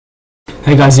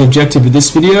Hey guys, the objective of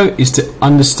this video is to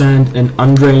understand an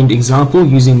undrained example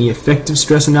using the effective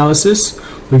stress analysis.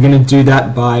 We're going to do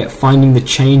that by finding the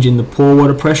change in the pore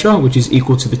water pressure, which is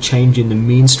equal to the change in the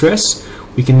mean stress.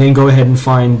 We can then go ahead and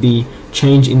find the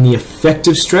change in the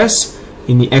effective stress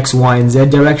in the X, Y, and Z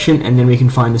direction, and then we can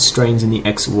find the strains in the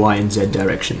X, Y, and Z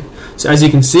direction. So as you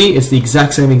can see, it's the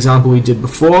exact same example we did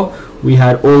before. We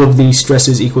had all of the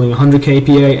stresses equaling 100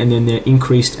 kPa, and then they're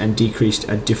increased and decreased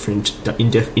at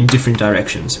in different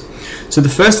directions. So the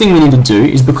first thing we need to do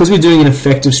is, because we're doing an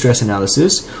effective stress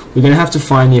analysis, we're going to have to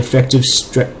find the effective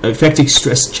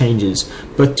stress changes.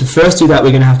 But to first do that,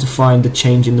 we're going to have to find the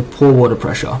change in the pore water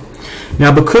pressure.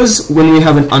 Now, because when we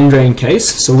have an undrained case,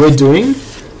 so we're doing,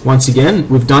 once again,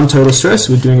 we've done total stress,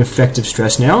 we're doing effective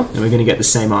stress now, and we're going to get the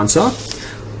same answer.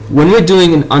 When we're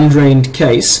doing an undrained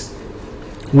case,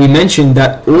 we mentioned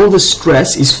that all the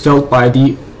stress is felt by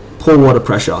the pore water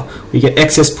pressure. We get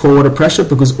excess pore water pressure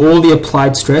because all the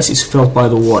applied stress is felt by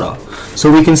the water.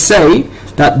 So we can say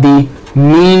that the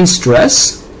mean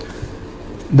stress,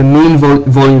 the mean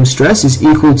volume stress, is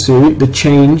equal to the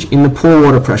change in the pore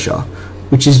water pressure,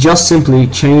 which is just simply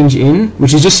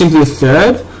a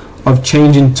third of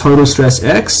change in total stress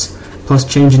X plus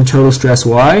change in total stress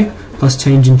Y plus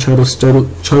change in total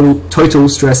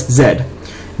stress Z.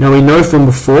 Now we know from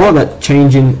before that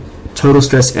change in total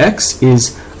stress X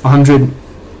is 100,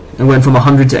 and went from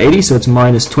 100 to 80, so it's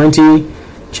minus 20.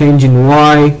 Change in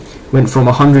Y went from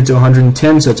 100 to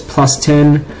 110, so it's plus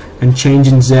 10. And change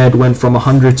in Z went from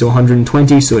 100 to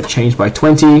 120, so it changed by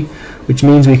 20, which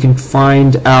means we can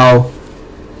find our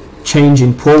change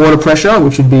in pore water pressure,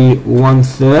 which would be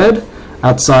 1/3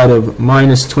 outside of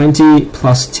minus 20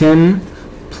 plus 10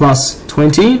 plus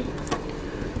 20,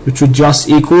 which would just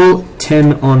equal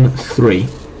 10 on 3.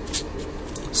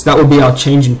 So that would be our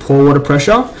change in pore water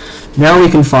pressure. Now we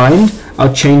can find our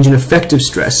change in effective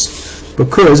stress,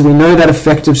 because we know that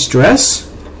effective stress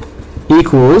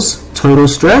equals total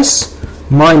stress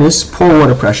minus pore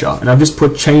water pressure. And I've just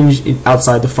put change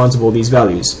outside the front of all these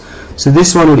values. So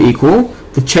this one would equal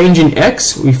the change in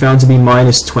X, we found to be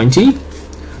minus 20.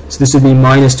 So this would be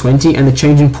minus 20, and the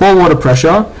change in pore water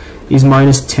pressure is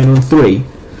minus 10 on 3.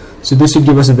 So this would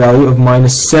give us a value of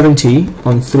minus 70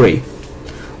 on 3.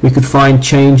 We could find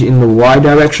change in the Y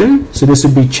direction. So this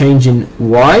would be change in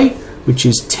Y, which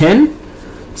is 10.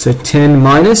 So 10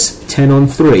 minus 10 on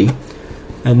 3.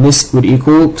 And this would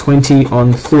equal 20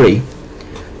 on 3.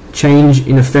 Change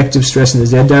in effective stress in the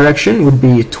Z direction would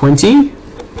be 20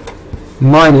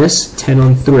 minus 10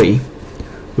 on 3,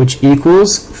 which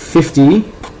equals 50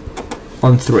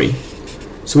 on 3.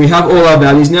 So we have all our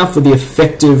values now for the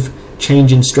effective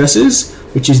change in stresses,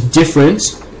 which is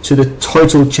different to the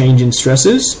total change in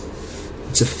stresses.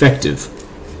 It's effective.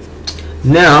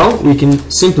 Now we can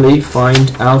simply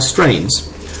find our strains.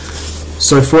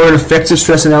 So for an effective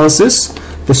stress analysis,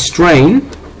 the strain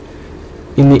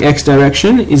in the X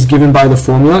direction is given by the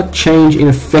formula change in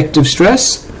effective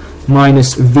stress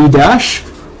minus V dash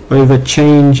over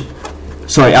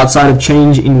outside of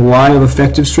change in Y of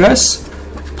effective stress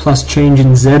plus change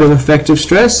in Z of effective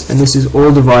stress, and this is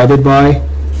all divided by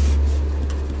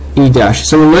E dash.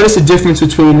 So we'll notice the difference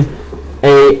between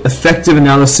a effective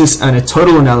analysis and a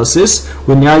total analysis.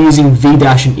 We're now using V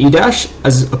dash and E dash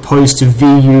as opposed to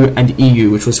VU and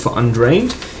EU, which was for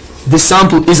undrained. This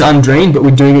sample is undrained, but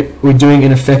we're doing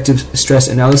an effective stress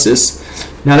analysis.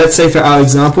 Now let's say for our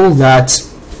example that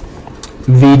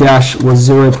V dash was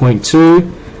 0.2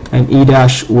 and E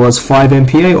dash was 5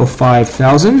 MPa or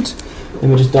 5,000. Let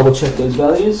me just double check those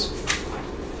values.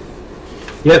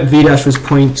 Yep, V dash was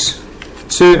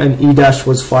 0.2 and E dash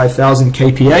was 5,000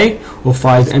 kPa or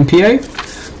 5 MPa.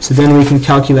 So then we can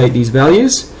calculate these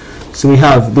values. So we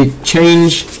have the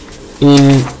change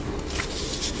in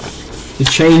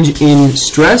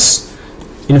stress,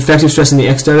 in effective stress in the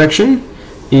X direction,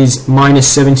 is minus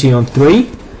 70 on 3.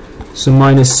 So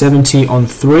minus 70 on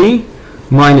 3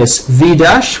 minus V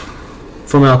dash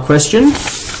from our question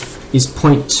is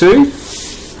 0.2.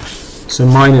 So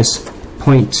minus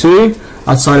 0.2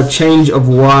 outside of change of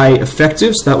Y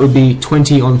effective, so that would be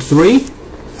 20 on 3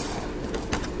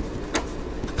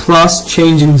 plus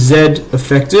change in Z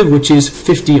effective, which is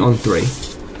 50 on 3.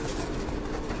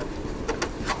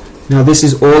 Now this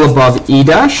is all above E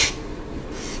dash,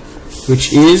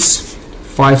 which is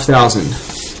 5,000.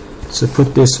 So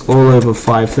put this all over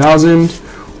 5,000.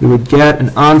 We would get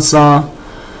an answer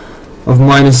of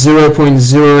minus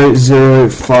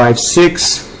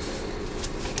 0.0056,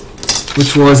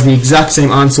 which was the exact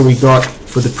same answer we got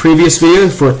for the previous video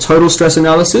for a total stress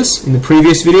analysis. In the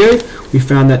previous video, we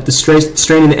found that the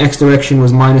strain in the X direction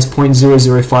was minus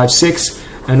 0.0056,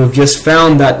 and we've just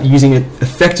found that using an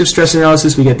effective stress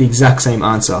analysis we get the exact same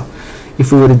answer.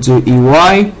 If we were to do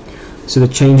EY, so the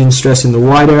change in stress in the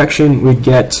y direction, we'd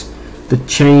get the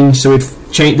change, so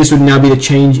this would now be the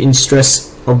change in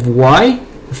stress of y,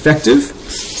 effective,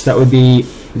 so that would be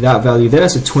that value there,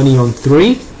 so 20 on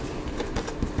 3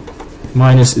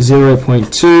 minus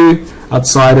 0.2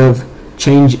 outside of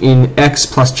change in x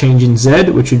plus change in z,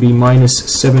 which would be minus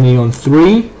 70 on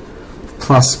 3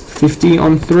 plus 50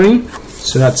 on 3.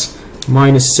 So that's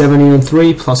minus 70 on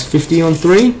 3 plus 50 on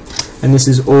 3. And this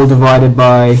is all divided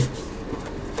by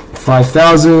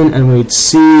 5,000. And we'd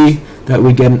see that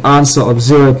we get an answer of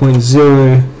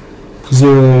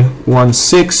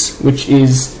 0.0016, which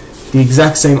is the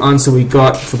exact same answer we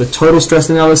got for the total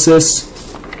stress analysis.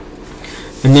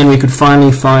 And then we could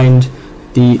finally find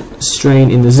the strain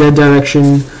in the z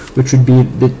direction, which would be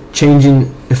the change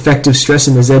in effective stress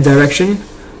in the z direction,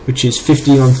 which is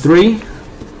 50 on 3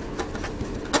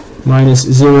 minus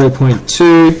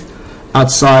 0.2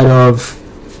 outside of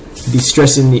the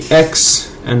stress in the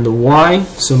x and the y,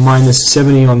 so minus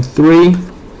 70 on 3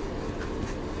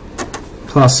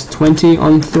 plus 20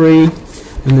 on 3,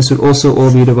 and this would also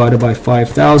all be divided by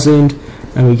 5,000,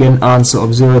 and we get an answer of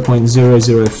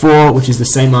 0.004, which is the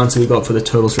same answer we got for the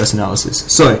total stress analysis.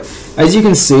 So, as you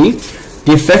can see,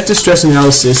 the effective stress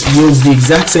analysis yields the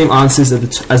exact same answers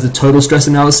as the total stress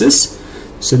analysis.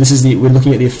 So this is we're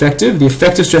looking at the effective. The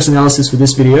effective stress analysis for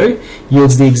this video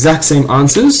yields the exact same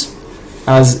answers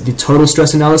as the total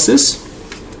stress analysis.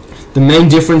 The main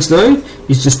difference though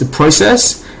is just the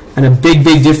process, and a big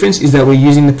difference is that we're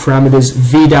using the parameters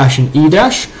V' and E',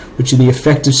 which are the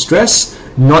effective stress,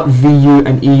 not VU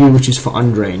and EU, which is for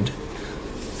undrained.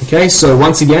 Okay, so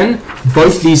once again,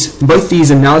 both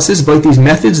these analyses, both these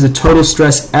methods, the total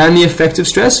stress and the effective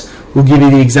stress, will give you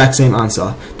the exact same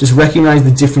answer. Just recognize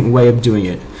the different way of doing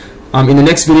it. In the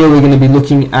next video, we're going to be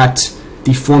looking at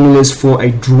the formulas for a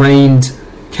drained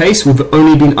case. We've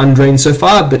only been undrained so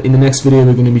far, but in the next video,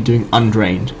 we're going to be doing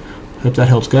undrained. Hope that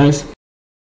helps, guys.